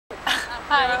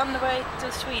We're on the way to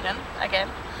Sweden again,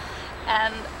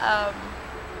 and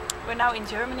we're now in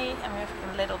Germany and we're having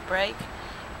a little break,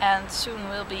 and soon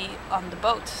we'll be on the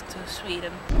boat to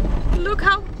Sweden. Look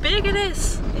how big it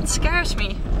is! It scares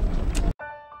me.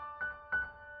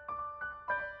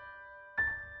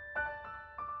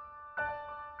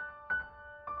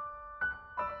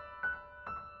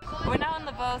 We're now on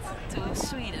the boat to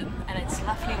Sweden and it's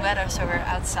lovely weather, so we're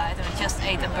outside and we just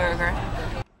ate a burger.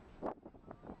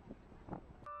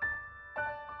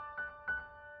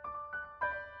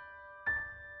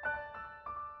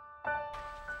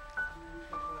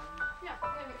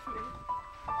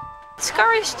 It's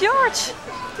Curious George!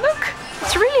 Look!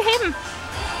 It's really him!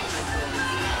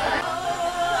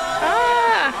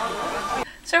 Ah.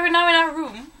 So we're now in our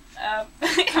room.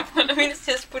 Wilhelmina's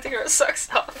just putting her socks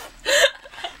off.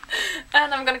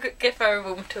 And I'm gonna give her a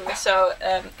room tour. So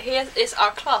here is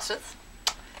our closet.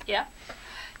 Yeah.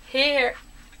 Here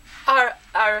are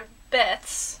our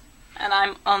beds. And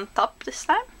I'm on top this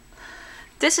time.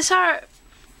 This is our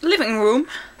living room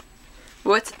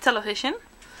with television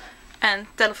and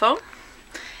telephone.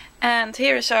 And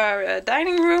here is our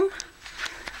dining room.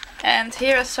 And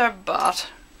here is our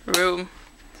bathroom.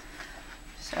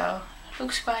 So,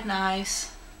 looks quite nice.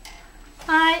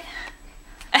 Hi!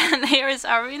 And here is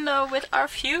our window with our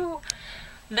view.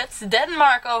 That's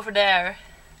Denmark over there.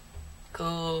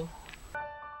 Cool.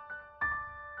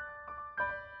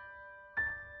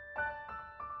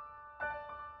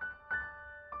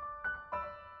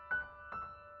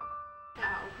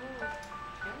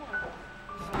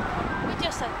 We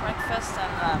just had breakfast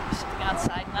and we're sitting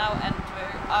outside now, and we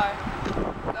are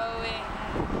going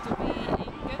to be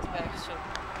in Göteborg soon.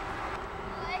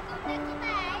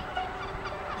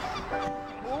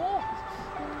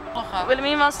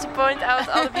 Wilhelmina wants to point out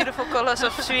all the beautiful colors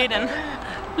of Sweden.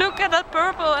 Look at that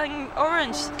purple and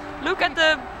orange. Look at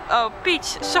the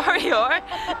peach. Sorry, or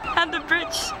and the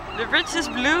bridge. The bridge is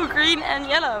blue, green, and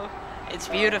yellow. It's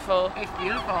beautiful. It's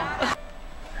beautiful.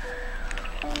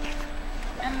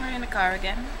 And we're in the car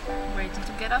again, waiting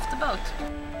to get off the boat.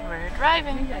 We're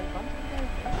driving.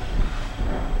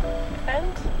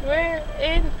 And we're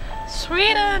in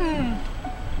Sweden.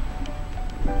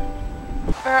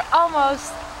 We're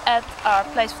almost at our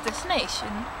place of destination,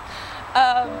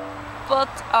 but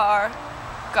our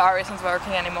car isn't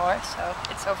working anymore, so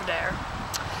it's over there,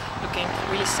 looking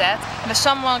really sad. There's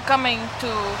someone coming to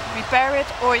repair it,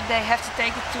 or they have to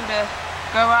take it to the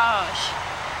garage.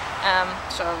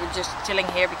 So we're just chilling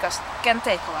here because it can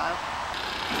take a while.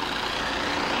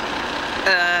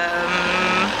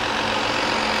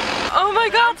 Oh my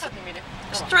god!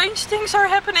 Strange things are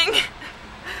happening!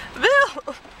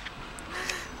 Will!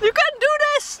 You can't do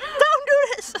this! Don't do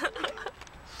this!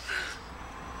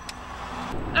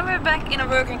 And we're back in a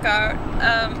working car.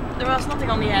 There was nothing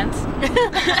on the end.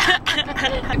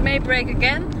 It may break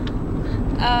again,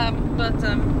 but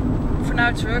for now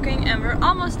it's working and we're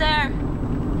almost there.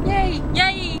 Yay!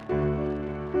 Yay!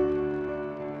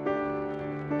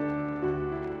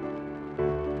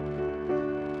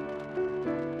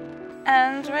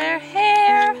 And we're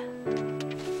here!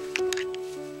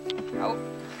 Oh.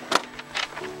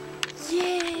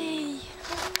 Yay!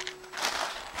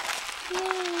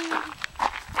 Yay!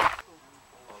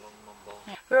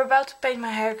 We're about to paint my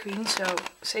hair green, so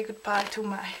say goodbye to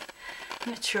my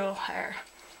natural hair.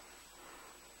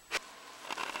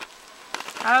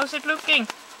 How's it looking?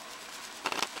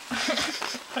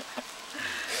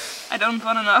 I don't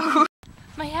wanna know.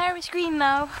 My hair is green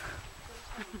now.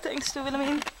 Thanks to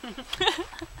Wilhelmina.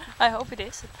 I hope it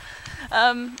is.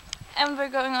 And we're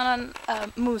going on a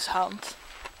moose hunt.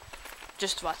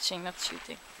 Just watching, not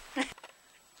shooting.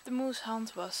 The moose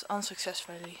hunt was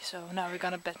unsuccessfully, so now we're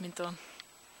gonna badminton.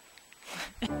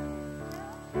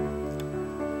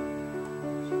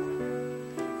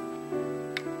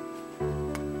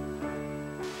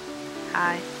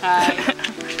 Hi. Hi.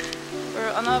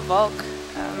 We're on a walk.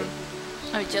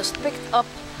 I just picked up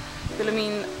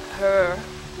Wilhelmina her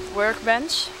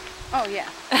workbench. Oh yeah.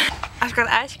 I've got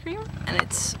ice cream and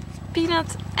it's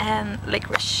peanut and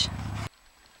licorice.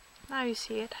 Now you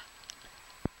see it.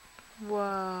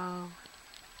 Wow.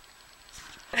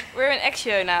 We're in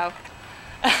Exio now.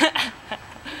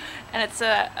 And it's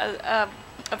a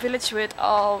village with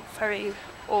all very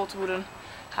old wooden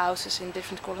houses in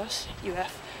different colors. You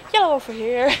have yellow over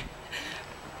here,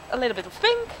 a little bit of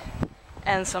pink,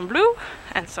 and some blue,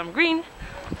 and some green.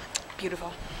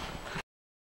 Beautiful.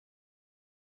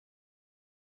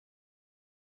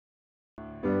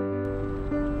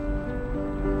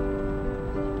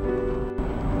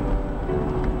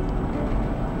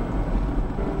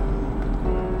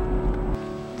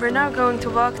 We're now going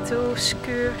to walk to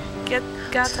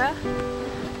Skurgata.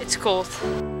 It's called.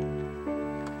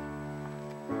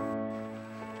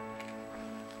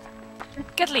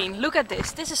 Kathleen, look at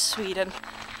this. This is Sweden.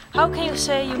 How can you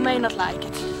say you may not like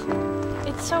it?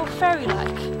 It's so fairy-like.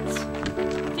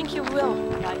 I think you will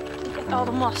like it. Look at all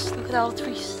the moss. Look at all the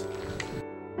trees.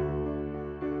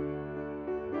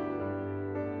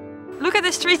 Look at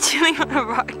this tree chilling on a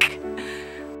rock.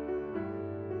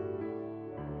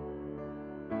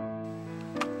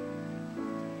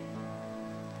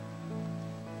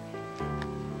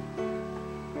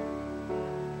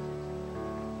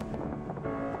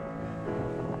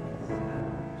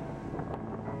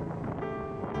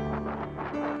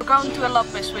 We're going to a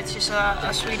Loppis, which is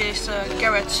a Swedish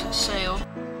garage sale.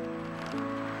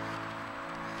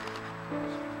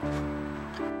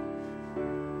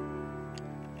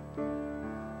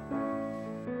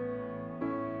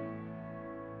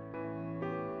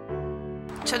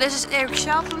 So this is Erik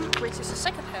Charlton, which is a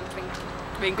second-hand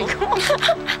winkel.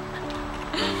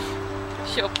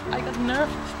 Shop. I got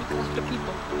nervous because of the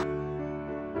people.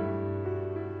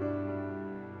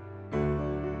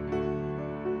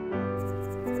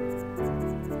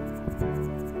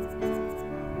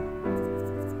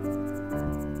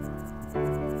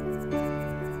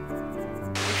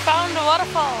 Found a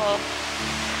waterfall!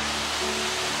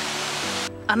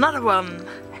 Another one!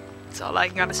 That's all I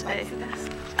gotta say.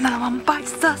 Another one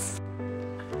bites us!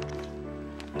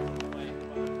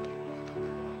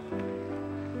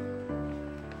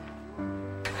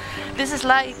 This is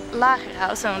like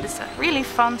Lagerhaus, and it's a really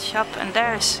fun shop, and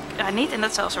there's Granit, and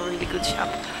that's also a really good shop.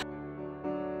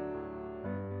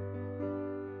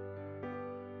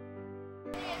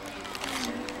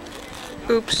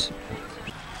 Oops.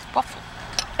 Waffle.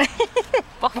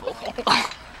 Waffle.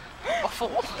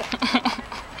 Waffle.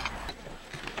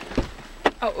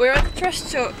 Oh, we're at the trash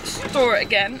store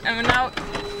again, and we're now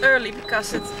early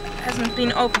because it hasn't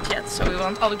been opened yet, so we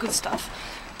want all the good stuff.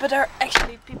 But there are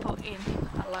actually people in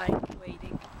a line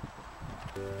waiting.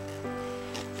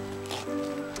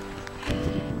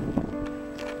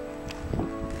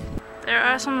 There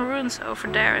are some ruins over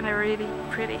there, and they're really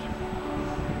pretty.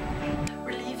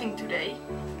 We're leaving today,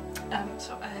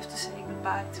 so I have to say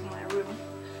goodbye to my room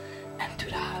and to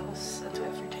the house and to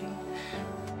everything.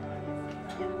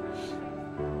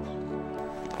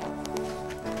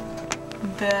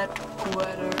 Bad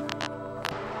weather.